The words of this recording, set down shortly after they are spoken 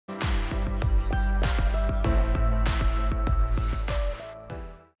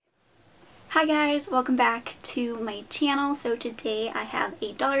Hi guys, welcome back to my channel. So today I have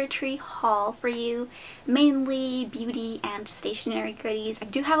a Dollar Tree haul for you, mainly beauty and stationery goodies. I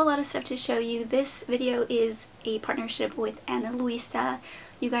do have a lot of stuff to show you. This video is a partnership with Ana Luisa.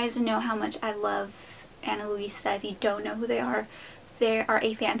 You guys know how much I love Ana Luisa. If you don't know who they are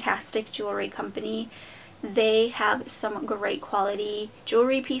a fantastic jewelry company. They have some great quality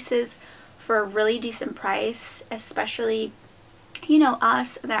jewelry pieces for a really decent price, especially, you know,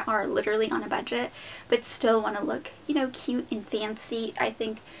 us that are literally on a budget but still want to look, you know, cute and fancy. I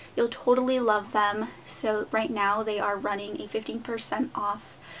think you'll totally love them. So right now they are running a 15%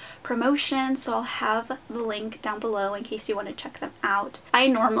 off promotion, so I'll have the link down below in case you want to check them out. I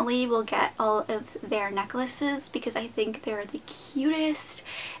normally will get all of their necklaces because I think they're the cutest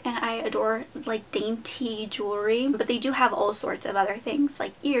and I adore like dainty jewelry, but they do have all sorts of other things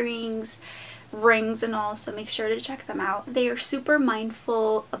like earrings, rings and all, so make sure to check them out. They are super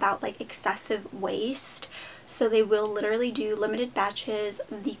mindful about like excessive waste, so they will literally do limited batches.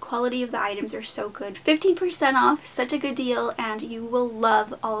 The quality of the items are so good. 15% off, such a good deal, and you will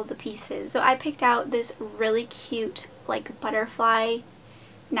love all of the pieces. So I picked out this really cute like butterfly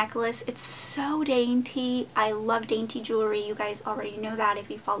necklace. It's so dainty. I love dainty jewelry. You guys already know that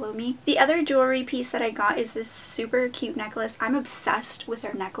if you follow me. The other jewelry piece that I got is this super cute necklace. I'm obsessed with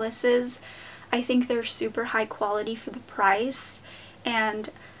their necklaces. I think they're super high quality for the price, and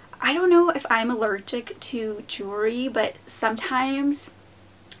I don't know if I'm allergic to jewelry, but sometimes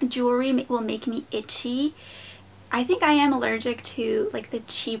jewelry will make me itchy. I think I am allergic to like the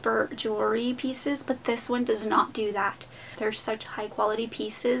cheaper jewelry pieces, but this one does not do that. They're such high quality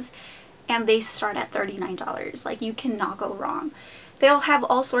pieces and they start at $39. Like, you cannot go wrong. They'll have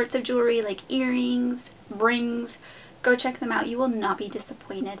all sorts of jewelry like earrings, rings. Go check them out. You will not be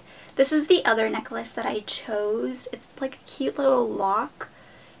disappointed. This is the other necklace that I chose. It's like a cute little lock.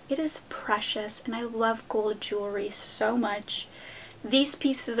 It is precious and I love gold jewelry so much. These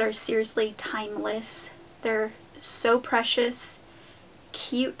pieces are seriously timeless. They're so precious,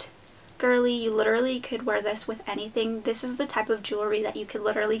 cute, girly. You literally could wear this with anything. This is the type of jewelry that you could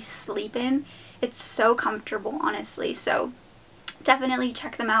literally sleep in. It's so comfortable, honestly. So definitely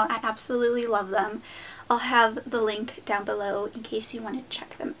check them out. I absolutely love them. I'll have the link down below in case you want to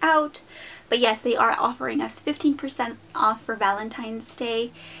check them out. But yes, they are offering us 15% off for Valentine's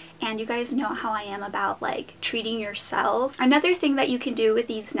Day. And you guys know how I am about like treating yourself. Another thing that you can do with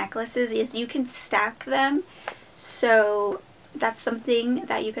these necklaces is you can stack them. So that's something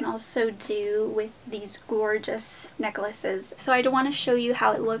that you can also do with these gorgeous necklaces. So I do want to show you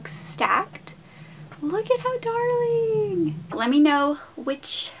how it looks stacked. Look at how darling! Let me know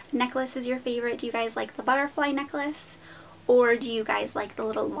which necklace is your favorite. Do you guys like the butterfly necklace or do you guys like the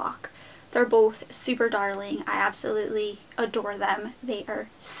little lock? They're both super darling. I absolutely adore them. They are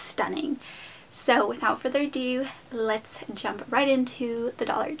stunning. So without further ado, let's jump right into the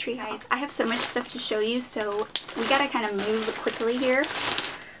Dollar Tree, guys. I have so much stuff to show you, so we gotta kind of move quickly here.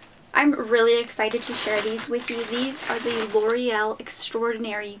 I'm really excited to share these with you. These are the L'Oreal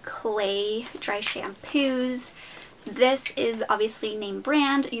Extraordinary Clay Dry Shampoos. This is obviously name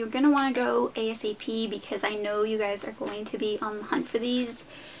brand. You're going to want to go ASAP because I know you guys are going to be on the hunt for these.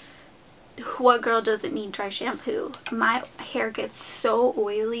 What girl doesn't need dry shampoo? My hair gets so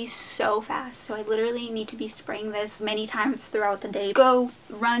oily so fast, so I literally need to be spraying this many times throughout the day. Go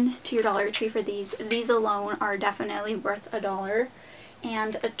run to your Dollar Tree for these. These alone are definitely worth $1.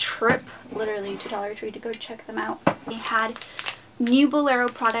 And a trip literally to Dollar Tree to go check them out. They had new Bolero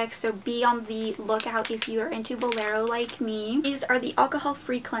products, so be on the lookout if you are into Bolero like me. These are the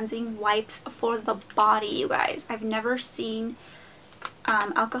alcohol-free cleansing wipes for the body, you guys. I've never seen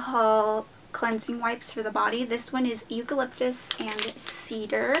alcohol cleansing wipes for the body. This one is eucalyptus and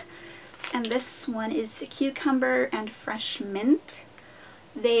cedar, and this one is cucumber and fresh mint.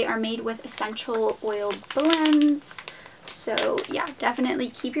 They are made with essential oil blends. So yeah, definitely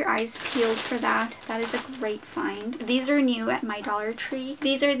keep your eyes peeled for that. That is a great find. These are new at my Dollar Tree.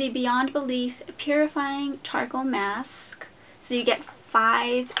 These are the Beyond Belief Purifying Charcoal Mask. So you get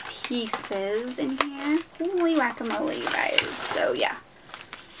 5 pieces in here. Holy whack-a-mole, you guys. So yeah,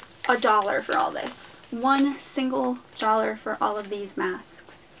 $1 for all this. One single dollar for all of these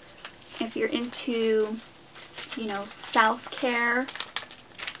masks. If you're into, you know, self-care,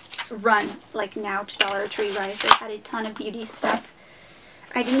 run like now to Dollar Tree, guys. They had a ton of beauty stuff.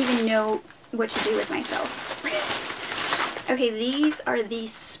 I didn't even know what to do with myself. Okay, these are the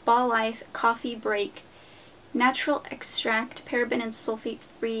Spa Life Coffee Break Natural Extract Paraben and Sulfate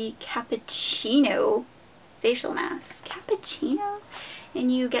Free Cappuccino Facial Mask. Cappuccino? And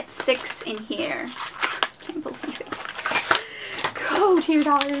you get 6 in here. Can't believe it. go to your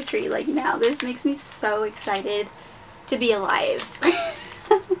Dollar Tree like now. This makes me so excited to be alive.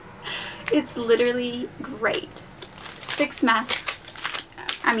 It's literally great. 6 masks.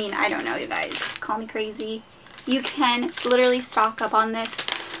 I mean, I don't know, you guys. Call me crazy. You can literally stock up on this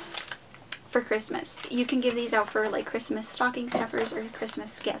for Christmas. You can give these out for like Christmas stocking stuffers or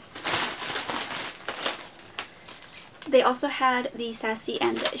Christmas gifts. They also had the Sassy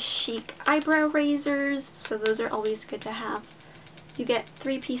and Chic eyebrow razors, so those are always good to have. You get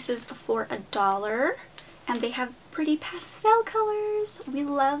 3 pieces for $1, and they have pretty pastel colors. We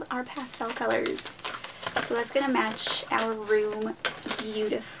love our pastel colors. So that's going to match our room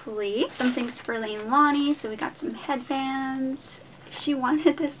beautifully. Some things for Lonnie, so we got some headbands. She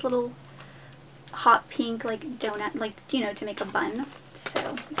wanted this little hot pink like donut, like, you know, to make a bun.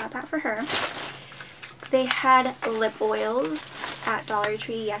 So we got that for her. They had lip oils at Dollar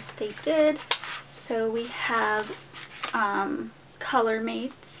Tree. Yes, they did. So we have Color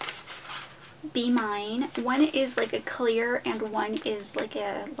Mates, Be Mine. One is like a clear and one is like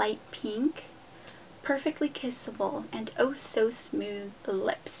a light pink. Perfectly kissable and oh so smooth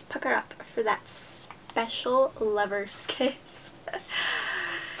lips. Pucker up for that special lover's kiss.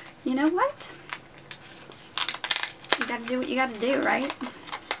 You know what? You gotta do what you gotta do, right?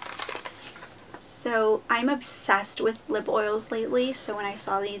 So I'm obsessed with lip oils lately, so when I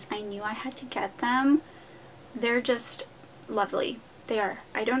saw these I knew I had to get them. They're just lovely. They are.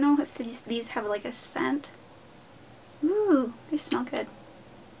 I don't know if these have like a scent. Ooh, they smell good.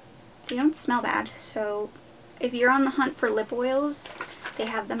 They don't smell bad, so if you're on the hunt for lip oils, they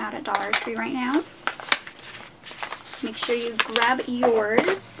have them out at Dollar Tree right now. Make sure you grab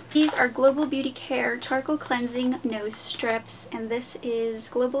yours. These are Global Beauty Care Charcoal Cleansing Nose Strips, and this is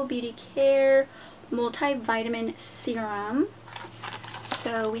Global Beauty Care Multivitamin Serum.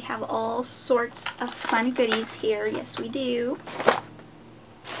 So we have all sorts of fun goodies here. Yes, we do.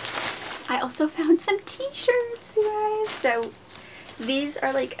 I also found some t-shirts, you guys. So these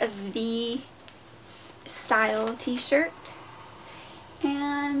are like a V style t-shirt,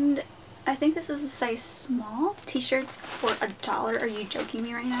 and I think this is a size small. T-shirts for $1. Are you joking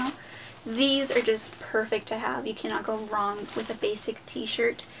me right now? These are just perfect to have. You cannot go wrong with a basic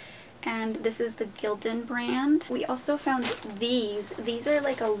t-shirt. And this is the Gildan brand. We also found these. These are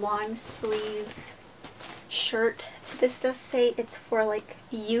like a long sleeve shirt. This does say it's for like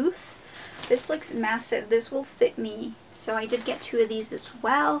youth. This looks massive. This will fit me. So I did get 2 of these as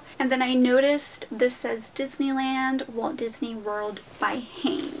well. And then I noticed this says Disneyland Walt Disney World by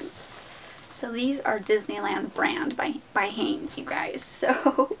Hanes. So these are Disneyland brand by Hanes, you guys.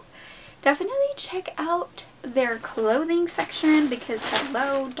 So definitely check out their clothing section because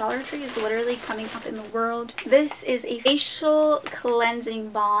hello, Dollar Tree is literally coming up in the world. This is a facial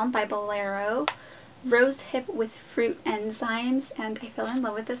cleansing balm by Bolero. Rose hip with fruit enzymes, and I fell in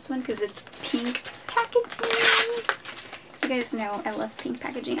love with this one because it's pink packaging. You guys know I love pink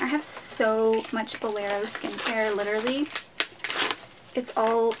packaging. I have so much Bolero skincare, literally. It's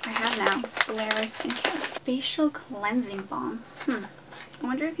all I have now, Bolero skincare. Facial cleansing balm. I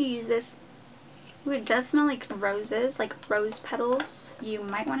wonder if you use this. Ooh, it does smell like roses, like rose petals. You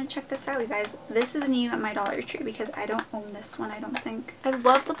might want to check this out, you guys. This is new at my Dollar Tree because I don't own this one, I don't think. I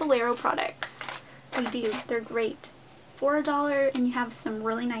love the Bolero products. I do. They're great. For $1, and you have some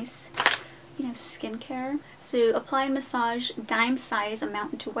really nice, you know, skincare. So apply, massage, dime size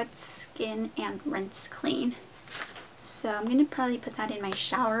amount into wet skin and rinse clean. So I'm going to probably put that in my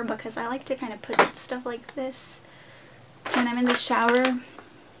shower because I like to kind of put stuff like this when I'm in the shower.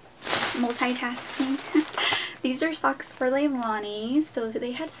 Multitasking. These are socks for Leilani. So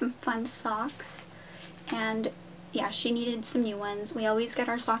they had some fun socks. And yeah, she needed some new ones. We always get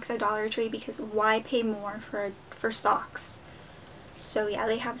our socks at Dollar Tree because why pay more for socks? So yeah,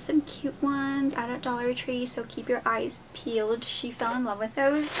 they have some cute ones out at Dollar Tree, so keep your eyes peeled. She fell in love with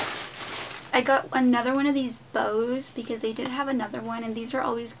those. I got another one of these bows because they did have another one, and these are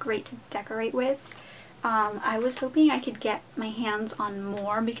always great to decorate with. I was hoping I could get my hands on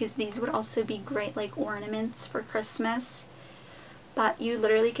more because these would also be great like ornaments for Christmas. But you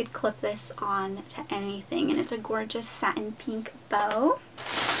literally could clip this on to anything, and it's a gorgeous satin pink bow.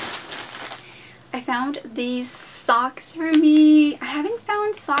 I found these socks for me. I haven't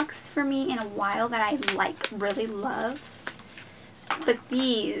found socks for me in a while that I like, really love. But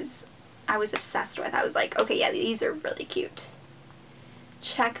these I was obsessed with. I was like, okay, yeah, these are really cute.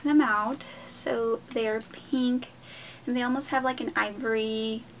 Check them out. So they're pink, and they almost have like an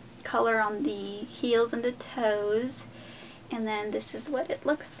ivory color on the heels and the toes. And then this is what it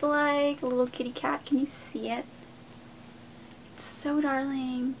looks like. A little kitty cat. Can you see it? It's so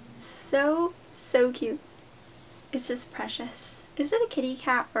darling. So cute. It's just precious. Is it a kitty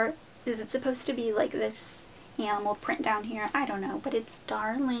cat or is it supposed to be like this animal print down here? I don't know, but it's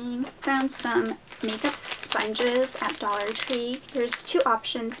darling. Found some makeup sponges at Dollar Tree. There's two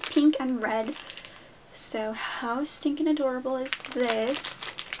options, pink and red. So how stinking adorable is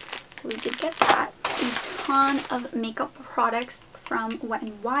this? So we did get that. A ton of makeup products from Wet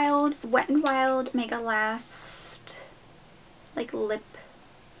n Wild. Wet n Wild make a last like lip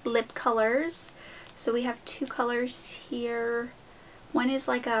colors. So we have two colors here. One is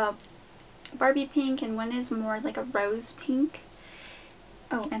like a Barbie pink and one is more like a rose pink.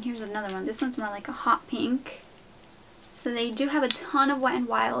 Oh, and here's another one. This one's more like a hot pink. So they do have a ton of Wet n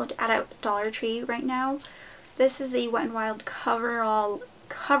Wild at a Dollar Tree right now. This is a Wet n Wild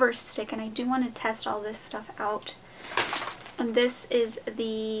cover stick, and I do want to test all this stuff out. And this is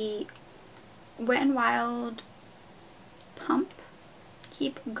the Wet n Wild Pump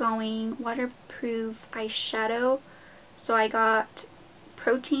Keep Going Waterproof Eyeshadow. So I got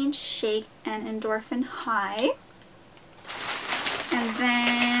Protein Shake and Endorphin High. And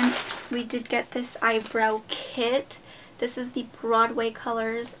then we did get this eyebrow kit. This is the Broadway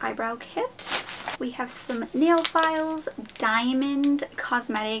Colors eyebrow kit. We have some nail files, Diamond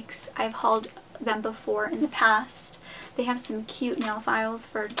Cosmetics. I've hauled them before in the past. They have some cute nail files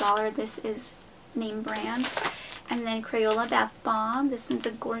for $1. This is name brand. And then Crayola Bath Bomb. This one's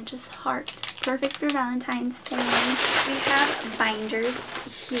a gorgeous heart. Perfect for Valentine's Day. We have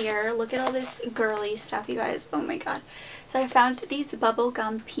binders here. Look at all this girly stuff, you guys. Oh my god. So I found these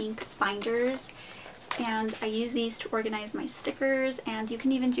bubblegum pink binders, and I use these to organize my stickers, and you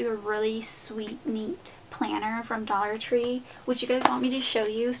can even do a really sweet, neat planner from Dollar Tree, which you guys want me to show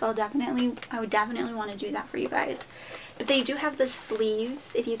you, so I would definitely want to do that for you guys. But they do have the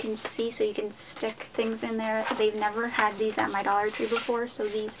sleeves, if you can see, so you can stick things in there. They've never had these at my Dollar Tree before, so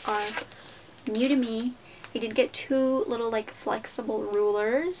these are new to me. I did get two little like flexible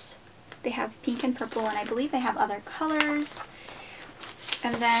rulers. They have pink and purple, and I believe they have other colors.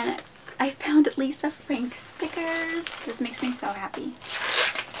 And then I found Lisa Frank stickers. This makes me so happy.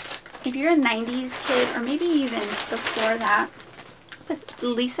 If you're a 90s kid, or maybe even before that, but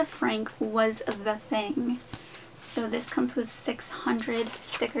Lisa Frank was the thing. So this comes with 600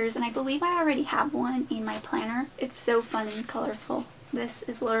 stickers, and I believe I already have one in my planner. It's so fun and colorful. This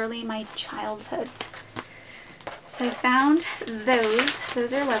is literally my childhood. So I found those.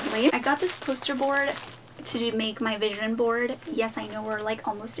 Those are lovely. I got this poster board to make my vision board. Yes, I know we're like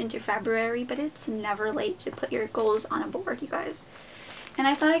almost into February, but it's never late to put your goals on a board, you guys. And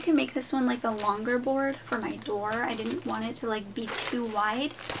I thought I could make this one like a longer board for my door. I didn't want it to like be too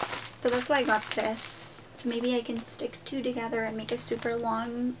wide. So that's why I got this. So maybe I can stick two together and make a super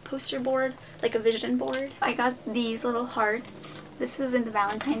long poster board, like a vision board. I got these little hearts. This is in the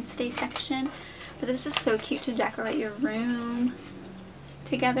Valentine's Day section. But this is so cute to decorate your room.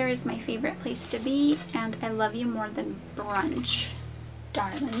 Together is my favorite place to be, and I love you more than brunch,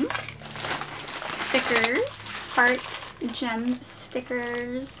 darling. Stickers, heart gem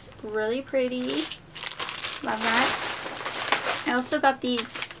stickers, really pretty. Love that. I also got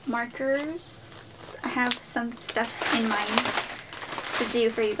these markers. I have some stuff in mind to do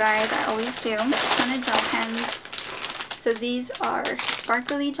for you guys. I always do. A ton of gel pens. So these are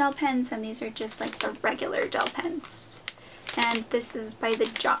sparkly gel pens, and these are just like the regular gel pens. And this is by the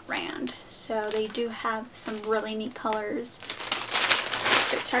Jot Rand. So they do have some really neat colors.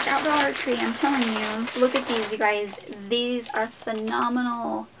 So check out Dollar Tree, I'm telling you. Look at these, you guys. These are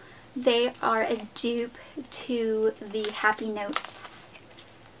phenomenal. They are a dupe to the Happy Notes.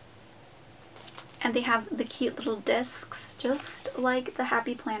 And they have the cute little discs, just like the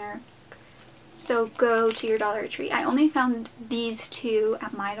Happy Planner. So go to your Dollar Tree. I only found these two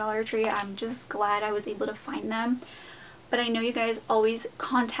at my Dollar Tree. I'm just glad I was able to find them. But I know you guys always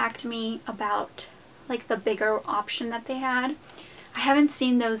contact me about like the bigger option that they had. I haven't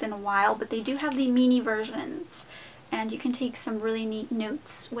seen those in a while, but they do have the mini versions. And you can take some really neat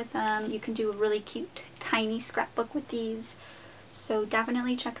notes with them. You can do a really cute tiny scrapbook with these. So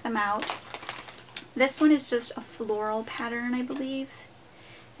definitely check them out. This one is just a floral pattern, I believe.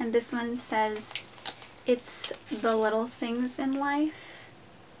 And this one says, it's the little things in life.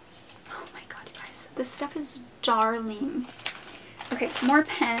 Oh my god, you guys. This stuff is darling. Okay, more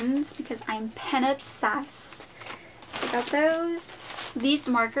pens because I'm pen obsessed. So I got those. These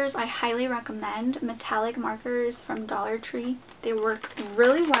markers I highly recommend. Metallic markers from Dollar Tree. They work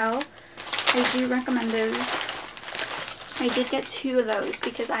really well. I do recommend those. I did get two of those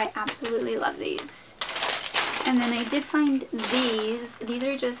because I absolutely love these. And then I did find these. These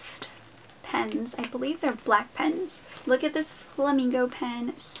are just pens. I believe they're black pens. Look at this flamingo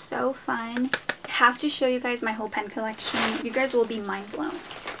pen. So fun. have to show you guys my whole pen collection. You guys will be mind blown.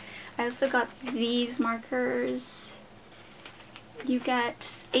 I also got these markers. You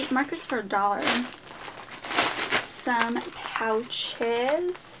get 8 markers for $1. Some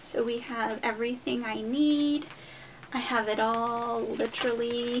pouches. So we have everything I need. I have it all,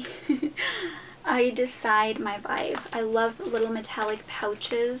 literally. I decide my vibe. I love little metallic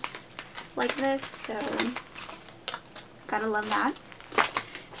pouches like this, so gotta love that.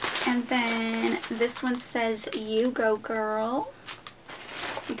 And then this one says, "You go girl."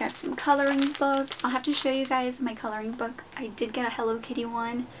 We got some coloring books. I'll have to show you guys my coloring book. I did get a Hello Kitty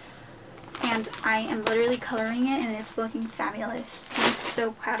one, and I am literally coloring it, and it's looking fabulous. I'm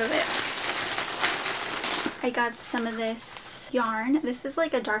so proud of it. I got some of this yarn. This is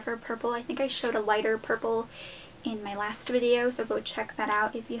like a darker purple. I think I showed a lighter purple in my last video, so go check that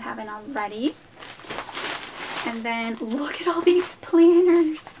out if you haven't already. And then look at all these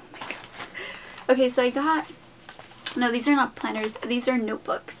planners. Oh my god. Okay, so I got, no, these are not planners, these are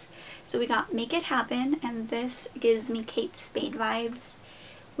notebooks. So we got Make It Happen, and this gives me Kate Spade vibes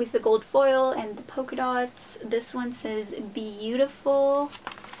with the gold foil and the polka dots. This one says Beautiful,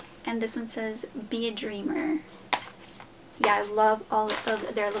 and this one says Be a Dreamer. Yeah, I love all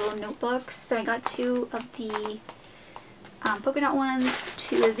of their little notebooks. So I got 2 of the polka dot ones,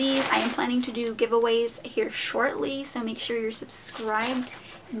 2 of these. I am planning to do giveaways here shortly, so make sure you're subscribed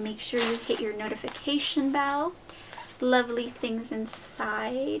and make sure you hit your notification bell. Lovely things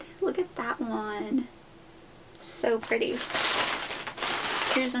inside. Look at that one. So pretty.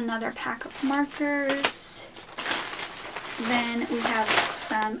 Here's another pack of markers. Then we have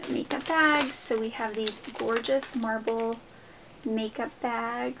some makeup bags. So we have these gorgeous marble makeup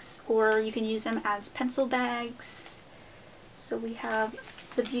bags, or you can use them as pencil bags. So we have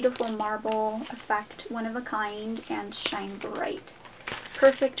the beautiful marble effect, one of a kind, and shine bright.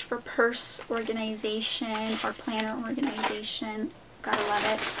 Perfect for purse organization or planner organization. Gotta love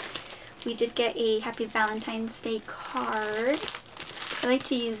it. We did get a Happy Valentine's Day card. I like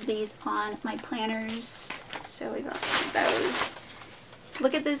to use these on my planners, so we got those.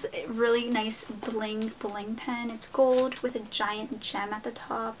 Look at this really nice bling pen. It's gold with a giant gem at the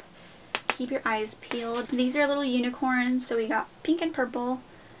top. Keep your eyes peeled. These are little unicorns, so we got pink and purple.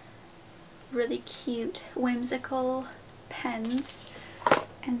 Really cute, whimsical pens.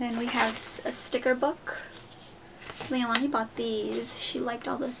 And then we have a sticker book. Leilani bought these. She liked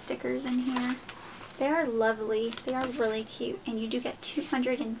all the stickers in here. They are lovely. They are really cute. And you do get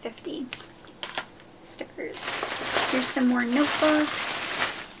 250 stickers. Here's some more notebooks.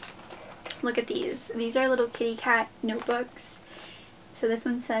 Look at these. These are little kitty cat notebooks. So this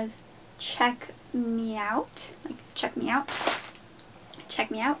one says, check me out. Like, check me out. Check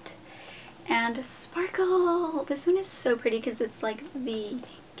me out. And sparkle. This one is so pretty because it's like the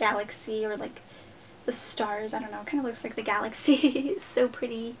galaxy, or like the stars. I don't know. It kind of looks like the galaxy. It's so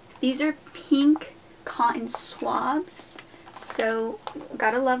pretty. These are pink cotton swabs. So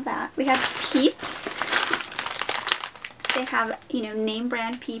gotta love that. We have Peeps. They have, you know, name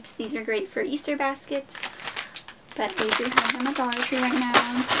brand Peeps. These are great for Easter baskets, but they do have them at Dollar Tree right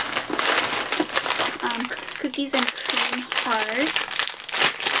now. Cookies and cream hearts.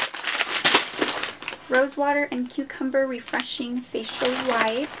 Rose water and cucumber refreshing facial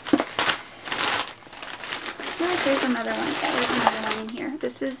wipes. I feel like there's another one. Yeah, there's another one in here.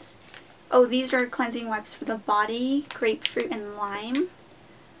 This is, oh, these are cleansing wipes for the body, grapefruit and lime.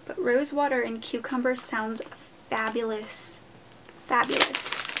 But rose water and cucumber sounds fabulous.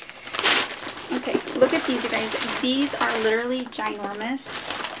 Fabulous. Okay, look at these, you guys. These are literally ginormous.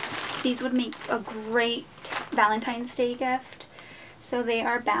 These would make a great Valentine's Day gift. So they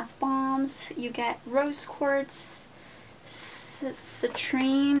are bath bombs. You get rose quartz,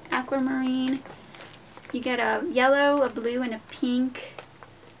 citrine, aquamarine. You get a yellow, a blue, and a pink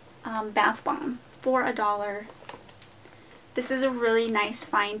bath bomb for $1. This is a really nice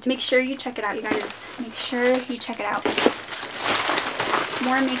find. Make sure you check it out, you guys. Make sure you check it out.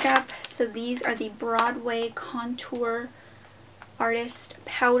 More makeup. So these are the Broadway Contour Artist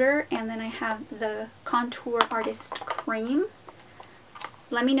Powder, and then I have the Contour Artist Cream.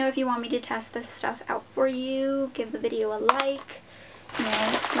 Let me know if you want me to test this stuff out for you. Give the video a like. You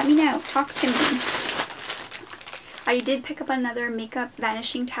know, let me know. Talk to me. I did pick up another makeup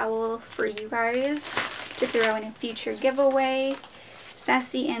vanishing towel for you guys to throw in a future giveaway.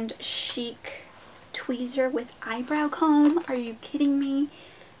 Sassy and Chic tweezer with eyebrow comb. Are you kidding me?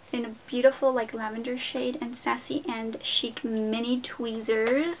 In a beautiful like lavender shade, and Sassy and Chic mini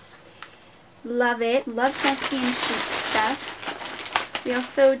tweezers. Love it. Love Sassy and Chic stuff. We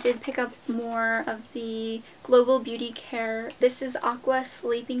also did pick up more of the Global Beauty Care. This is Aqua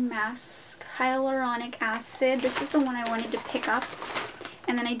Sleeping Mask Hyaluronic Acid. This is the one I wanted to pick up.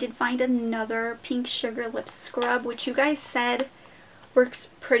 And then I did find another Pink Sugar Lip Scrub, which you guys said works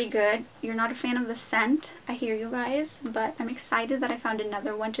pretty good. You're not a fan of the scent, I hear you guys, but I'm excited that I found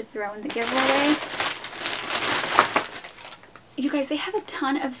another one to throw in the giveaway. You guys, they have a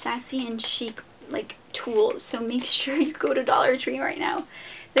ton of sassy and chic like tools, so make sure you go to Dollar Tree right now.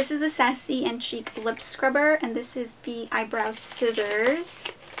 This is a Sassy and Chic lip scrubber, and this is the eyebrow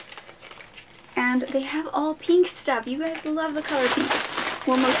scissors. And they have all pink stuff. You guys love the color pink.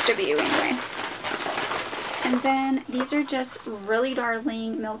 Well, most of you anyway. And then these are just really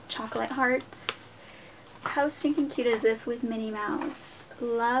darling milk chocolate hearts. How stinking cute is this with Minnie Mouse?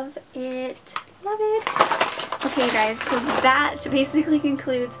 Love it. Love it. Okay guys, so that basically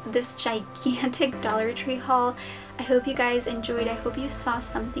concludes this gigantic Dollar Tree haul. I hope you guys enjoyed. I hope you saw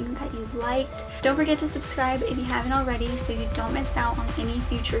something that you liked. Don't forget to subscribe if you haven't already so you don't miss out on any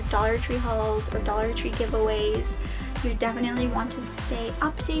future Dollar Tree hauls or Dollar Tree giveaways. You definitely want to stay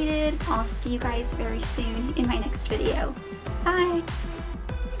updated. I'll see you guys very soon in my next video. Bye!